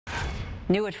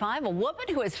New at 5, a woman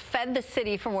who has fed the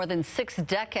city for more than 6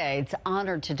 decades,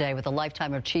 honored today with a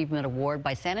Lifetime Achievement Award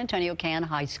by San Antonio Can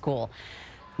High School.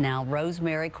 Now,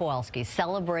 Rosemary Kowalski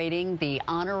celebrating the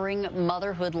Honoring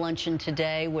Motherhood Luncheon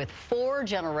today with 4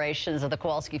 generations of the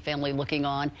Kowalski family looking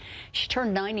on. She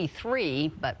turned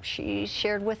 93, but she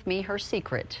shared with me her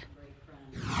secret.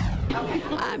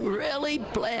 I'm really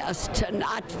blessed to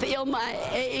not feel my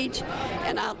age,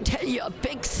 and I'll tell you a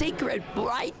big secret.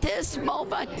 Right this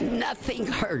moment, nothing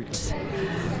hurts.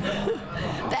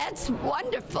 That's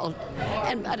wonderful,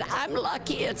 but I'm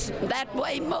lucky it's that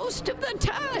way most of the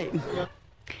time.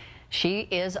 She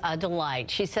is a delight.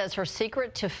 She says her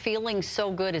secret to feeling so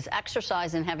good is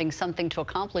exercise and having something to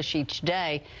accomplish each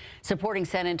day. Supporting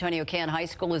San Antonio Can High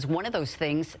School is one of those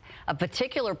things. A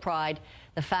particular pride,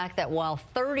 the fact that while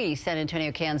 30 San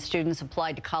Antonio Can students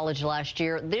applied to college last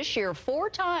year, this year 4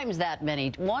 times that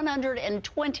many,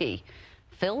 120,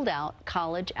 filled out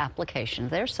college applications.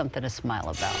 There's something to smile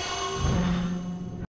about.